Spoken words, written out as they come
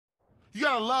You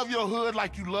gotta love your hood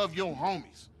like you love your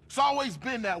homies. It's always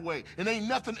been that way, and ain't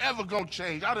nothing ever gonna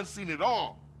change. I done seen it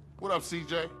all. What up,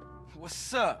 CJ?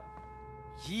 What's up?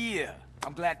 Yeah,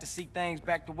 I'm glad to see things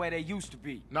back the way they used to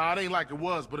be. Nah, it ain't like it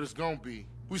was, but it's gonna be.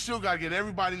 We still gotta get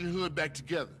everybody in the hood back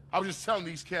together. I was just telling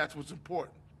these cats what's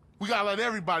important. We gotta let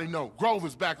everybody know Grove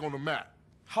is back on the map.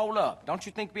 Hold up, don't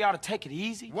you think we ought to take it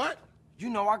easy? What? You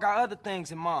know I got other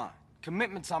things in mind.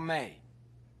 Commitments I made.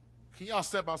 Can y'all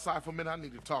step outside for a minute? I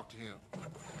need to talk to him.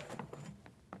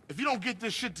 If you don't get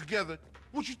this shit together,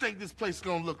 what you think this place is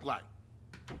gonna look like?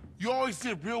 You always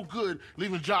did real good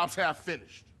leaving jobs half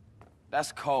finished.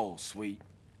 That's cold, sweet.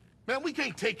 Man, we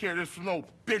can't take care of this from no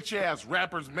bitch-ass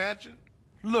rapper's mansion.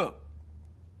 Look,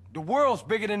 the world's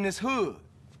bigger than this hood.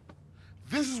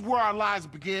 This is where our lives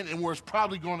begin and where it's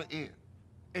probably gonna end.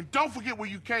 And don't forget where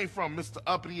you came from, Mr.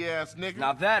 Uppity-ass nigga.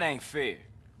 Now that ain't fair.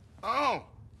 Oh.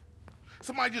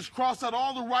 Somebody just crossed out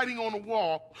all the writing on the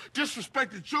wall,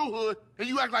 disrespected your hood, and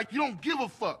you act like you don't give a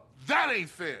fuck. That ain't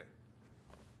fair.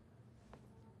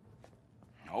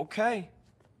 Okay.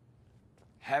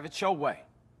 Have it your way.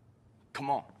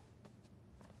 Come on.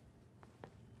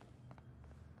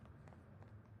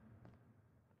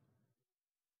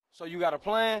 So you got a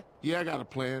plan? Yeah, I got a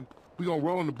plan. We gonna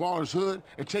roll in the baller's hood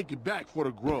and take it back for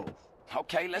the Grove.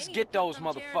 Okay, let's get those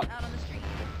motherfuckers. Out on the street.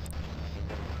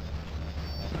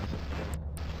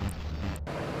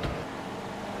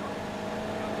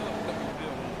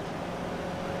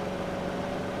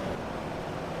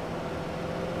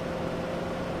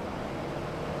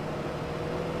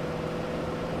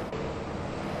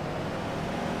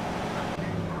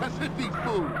 Let's hit these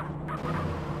fools.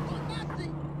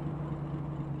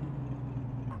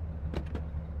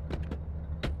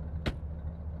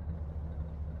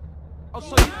 Oh,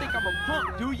 so you think I'm a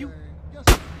punk, do you?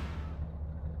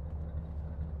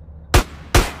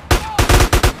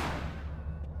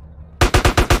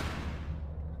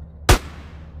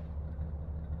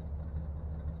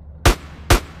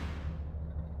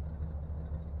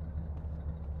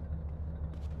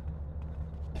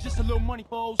 Just a little money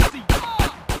for OC.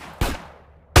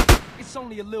 It's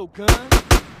only a little gun.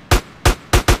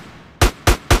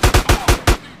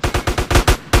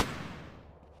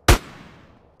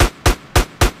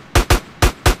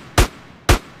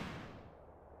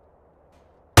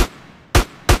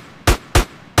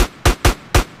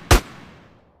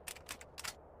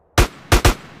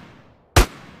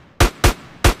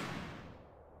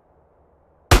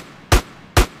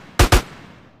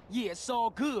 Yeah, it's all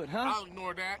good, huh? I'll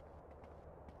ignore that.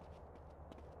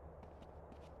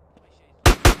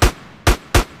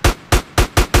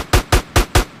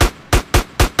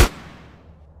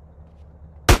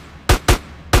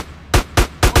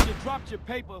 Oh, you dropped your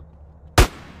paper.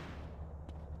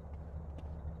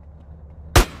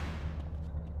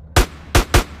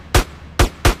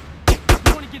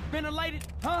 You wanna get ventilated,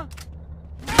 huh?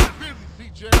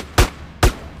 Busy, CJ.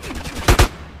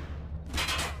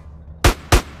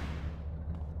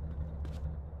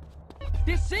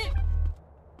 This it?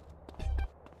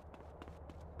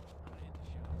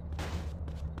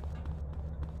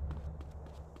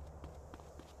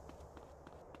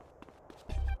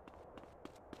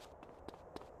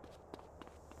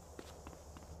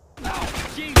 Oh,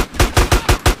 jeez.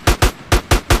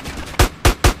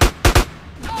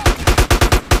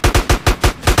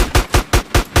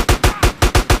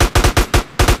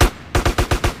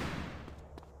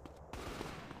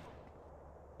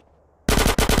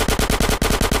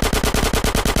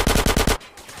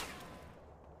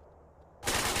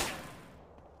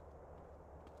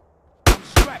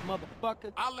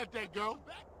 Motherfucker. I'll let that go.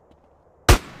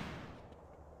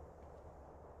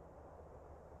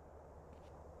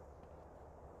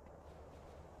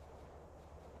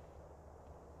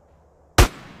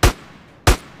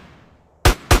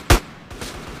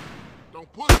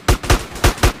 Don't push me.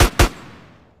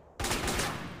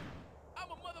 I'm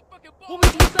a motherfucking boy. What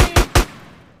was you saying?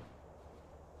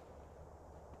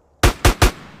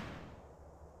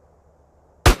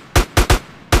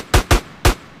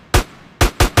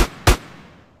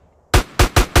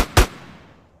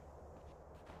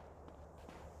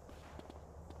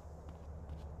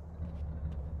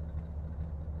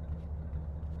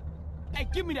 Hey,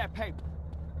 give me that paper.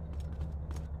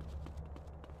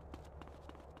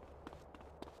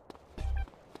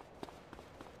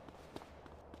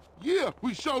 Yeah,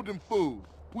 we showed them fools.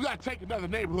 We gotta take another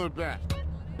neighborhood back.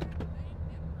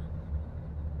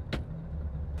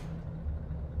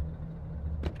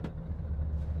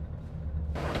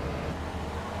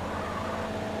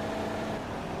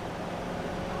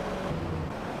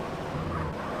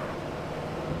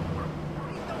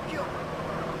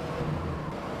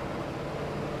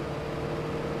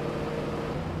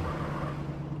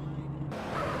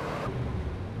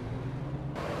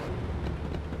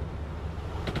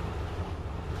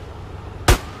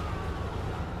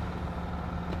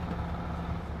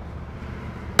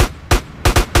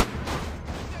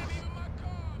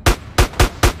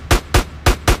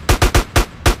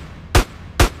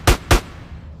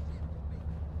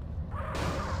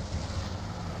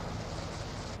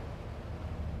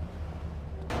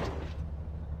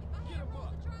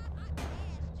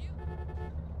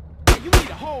 you need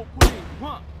a hole put in,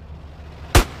 huh?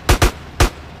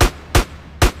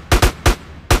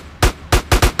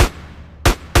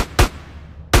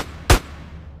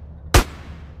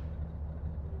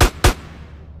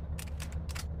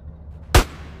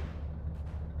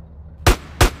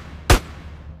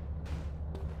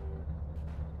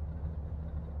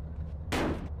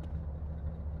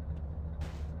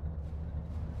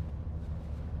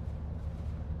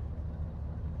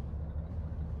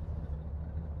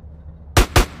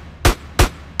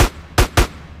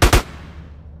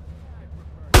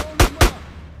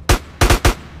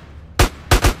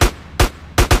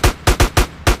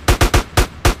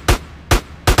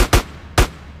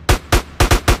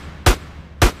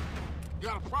 You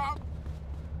got a problem?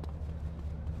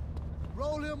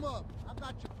 Roll him up. I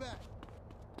got your back.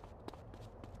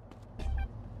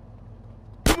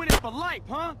 You in it for life,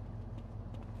 huh?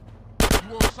 You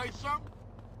want to say something?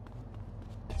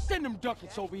 Send them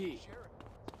ducats over here.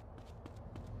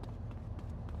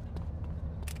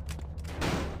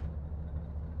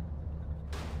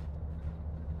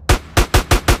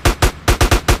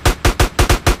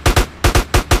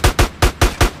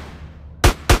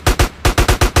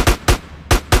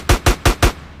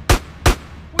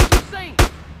 What you saying?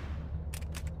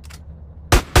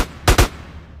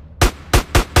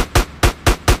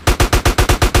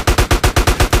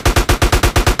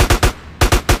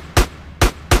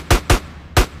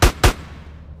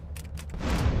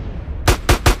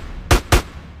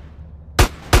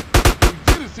 We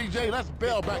did it, CJ. Let's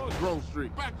bail back to Grove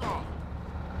Street. Back off.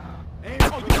 Oh, you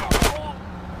got a hole?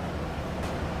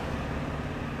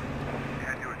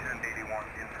 January 1081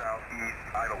 in southeast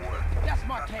Idlewood. That's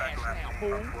my cash now,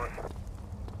 fool.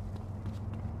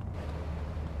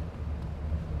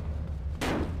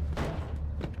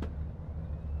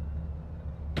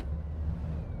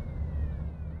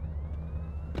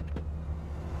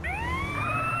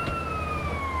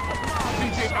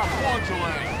 CJ, I'm going to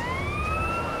land.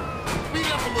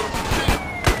 Speed up a little bit.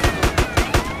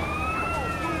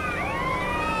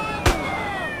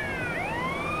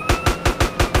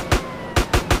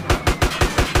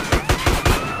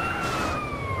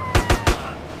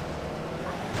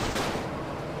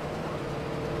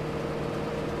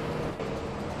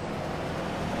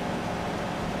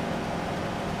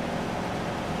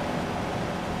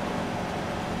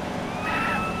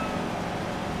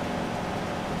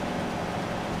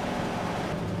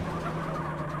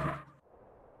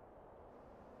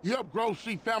 You help Grove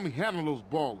Street family handle those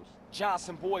ballers.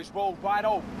 Johnson boys rolled right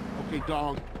over. Okay,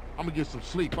 dog. I'm gonna get some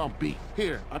sleep. I'm beat.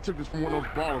 Here, I took this from one of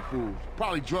those baller fools.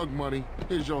 Probably drug money.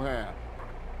 Here's your half.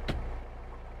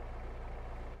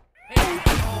 Hey,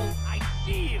 oh, I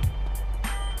see you.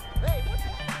 Hey, what